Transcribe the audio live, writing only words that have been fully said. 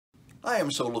I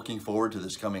am so looking forward to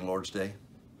this coming Lord's Day.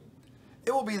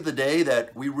 It will be the day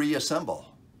that we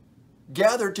reassemble,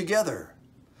 gather together,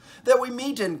 that we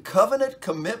meet in covenant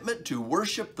commitment to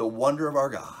worship the wonder of our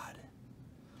God.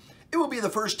 It will be the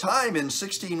first time in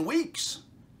 16 weeks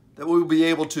that we will be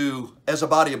able to, as a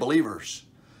body of believers,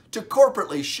 to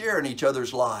corporately share in each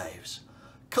other's lives,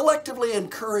 collectively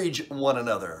encourage one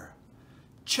another,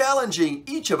 challenging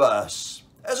each of us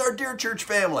as our dear church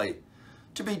family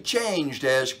to be changed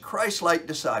as Christ-like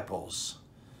disciples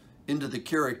into the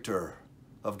character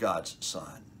of God's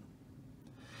Son.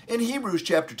 In Hebrews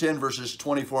chapter 10, verses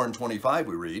 24 and 25,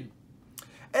 we read,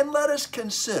 "And let us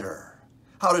consider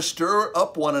how to stir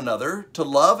up one another to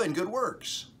love and good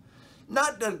works,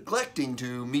 not neglecting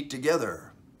to meet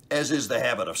together, as is the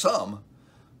habit of some,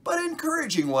 but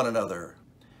encouraging one another,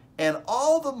 and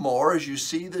all the more as you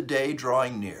see the day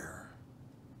drawing near."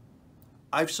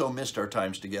 I've so missed our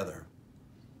times together.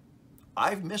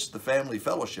 I've missed the family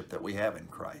fellowship that we have in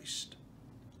Christ.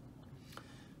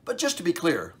 But just to be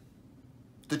clear,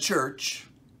 the church,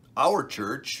 our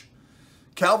church,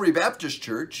 Calvary Baptist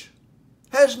Church,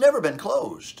 has never been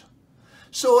closed.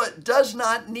 So it does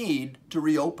not need to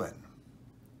reopen.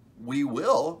 We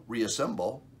will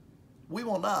reassemble. We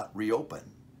will not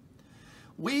reopen.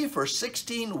 We, for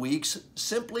 16 weeks,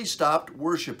 simply stopped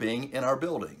worshiping in our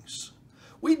buildings.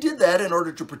 We did that in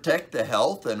order to protect the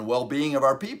health and well-being of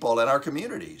our people and our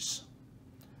communities.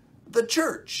 The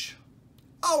church,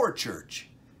 our church,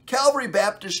 Calvary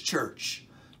Baptist Church,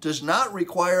 does not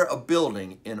require a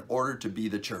building in order to be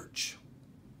the church.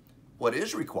 What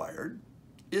is required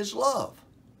is love,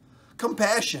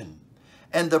 compassion,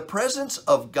 and the presence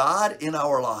of God in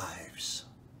our lives.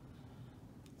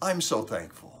 I'm so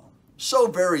thankful, so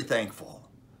very thankful,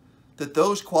 that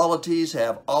those qualities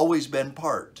have always been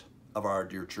part of our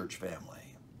dear church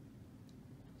family.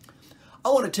 I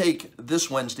want to take this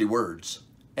Wednesday words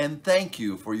and thank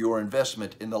you for your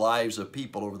investment in the lives of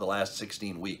people over the last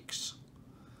 16 weeks.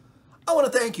 I want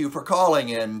to thank you for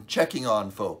calling and checking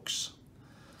on folks.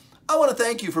 I want to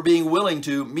thank you for being willing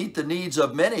to meet the needs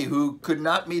of many who could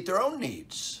not meet their own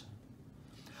needs.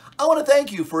 I want to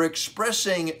thank you for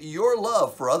expressing your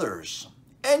love for others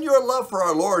and your love for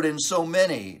our Lord in so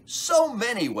many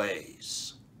ways.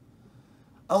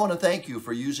 I want to thank you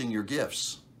for using your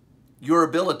gifts, your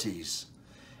abilities,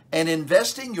 and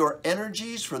investing your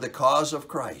energies for the cause of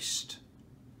Christ.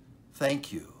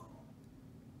 Thank you.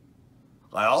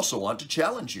 I also want to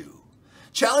challenge you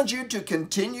to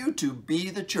continue to be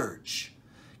the church.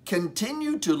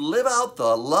 Continue to live out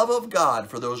the love of God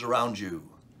for those around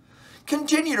you.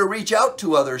 Continue to reach out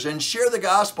to others and share the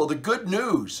gospel, the good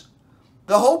news,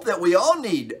 the hope that we all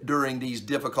need during these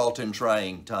difficult and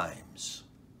trying times.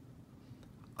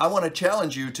 I want to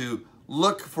challenge you to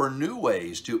look for new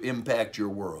ways to impact your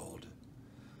world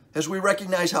as we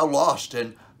recognize how lost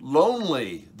and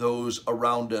lonely those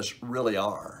around us really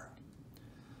are.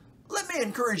 Let me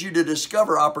encourage you to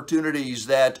discover opportunities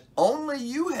that only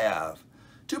you have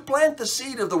to plant the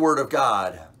seed of the Word of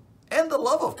God and the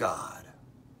love of God.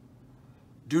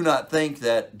 Do not think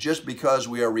that just because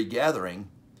we are regathering,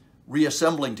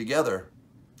 reassembling together,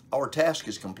 our task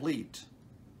is complete.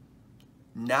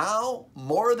 Now,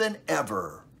 more than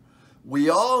ever, we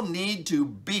all need to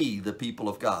be the people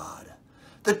of God,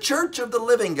 the church of the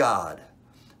living God,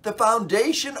 the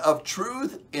foundation of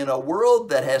truth in a world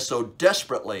that has so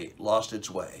desperately lost its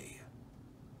way.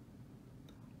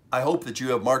 I hope that you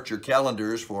have marked your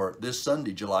calendars for this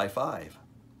Sunday, July 5.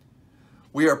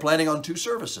 We are planning on 2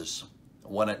 services,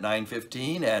 one at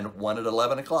 9:15 and one at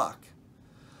 11 o'clock.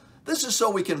 This is so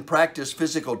we can practice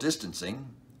physical distancing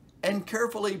and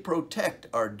carefully protect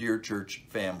our dear church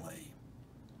family.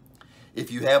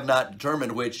 If you have not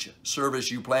determined which service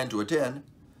you plan to attend,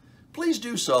 please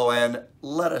do so and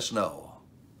let us know.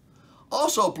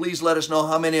 Also, please let us know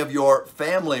how many of your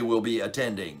family will be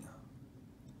attending.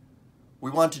 We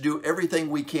want to do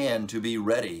everything we can to be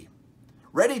ready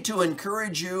to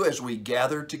encourage you as we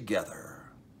gather together.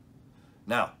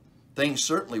 Now, things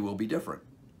certainly will be different,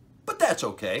 but that's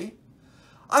okay.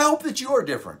 I hope that you are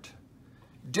different.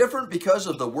 Different because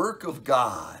of the work of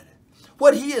God,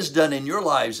 what He has done in your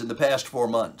lives in the past 4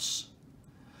 months.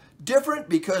 Different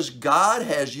because God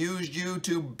has used you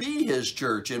to be His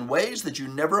church in ways that you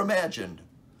never imagined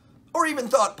or even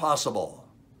thought possible.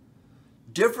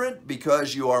 Different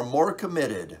because you are more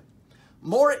committed,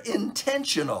 more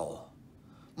intentional,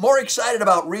 more excited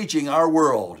about reaching our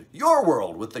world, your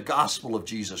world, with the gospel of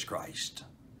Jesus Christ.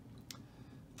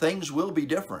 Things will be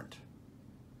different.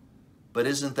 But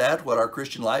isn't that what our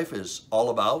Christian life is all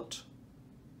about?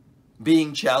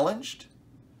 Being challenged,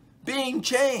 being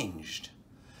changed,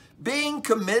 being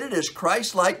committed as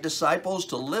Christ-like disciples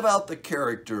to live out the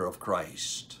character of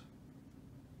Christ.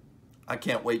 I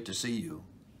can't wait to see you.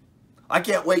 I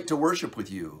can't wait to worship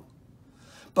with you.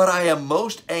 But I am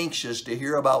most anxious to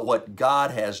hear about what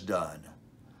God has done,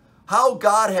 how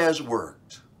God has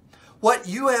worked, what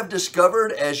you have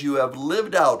discovered as you have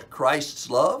lived out Christ's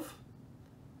love,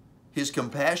 His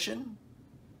compassion,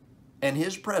 and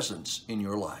His presence in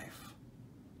your life.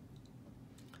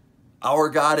 Our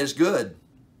God is good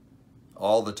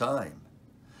all the time.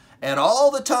 And all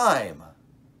the time,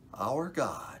 our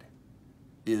God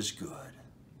is good.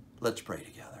 Let's pray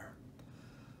together.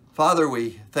 Father,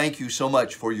 we thank you so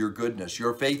much for your goodness,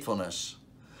 your faithfulness,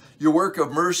 your work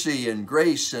of mercy and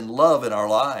grace and love in our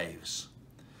lives.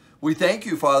 We thank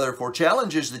you, Father, for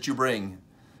challenges that you bring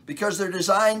because they're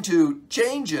designed to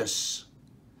change us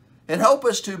and help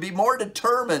us to be more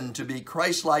determined to be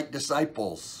Christ-like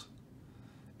disciples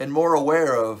and more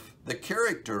aware of the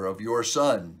character of your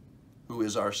Son, who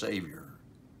is our Savior.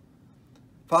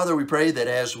 Father, we pray that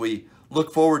as we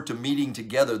look forward to meeting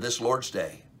together this Lord's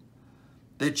Day,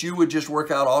 that you would just work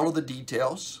out all of the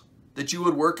details, that you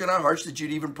would work in our hearts, that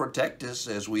you'd even protect us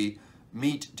as we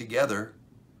meet together,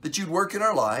 that you'd work in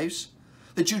our lives,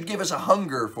 that you'd give us a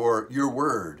hunger for your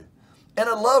word and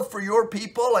a love for your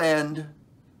people and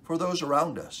for those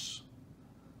around us.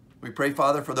 We pray,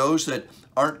 Father, for those that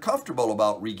aren't comfortable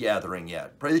about regathering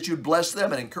yet. Pray that you'd bless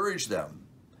them and encourage them.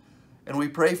 And we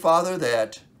pray, Father,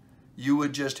 that you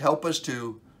would just help us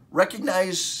to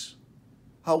recognize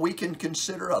how we can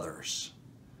consider others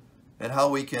and how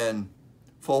we can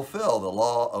fulfill the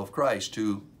law of Christ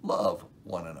to love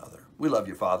one another. We love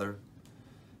you, Father.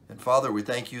 And Father, we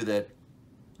thank you that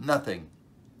nothing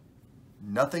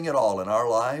at all in our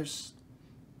lives,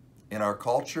 in our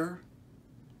culture,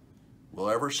 will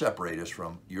ever separate us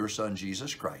from your Son,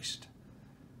 Jesus Christ.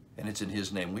 And it's in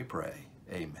his name we pray.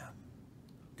 Amen.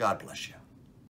 God bless you.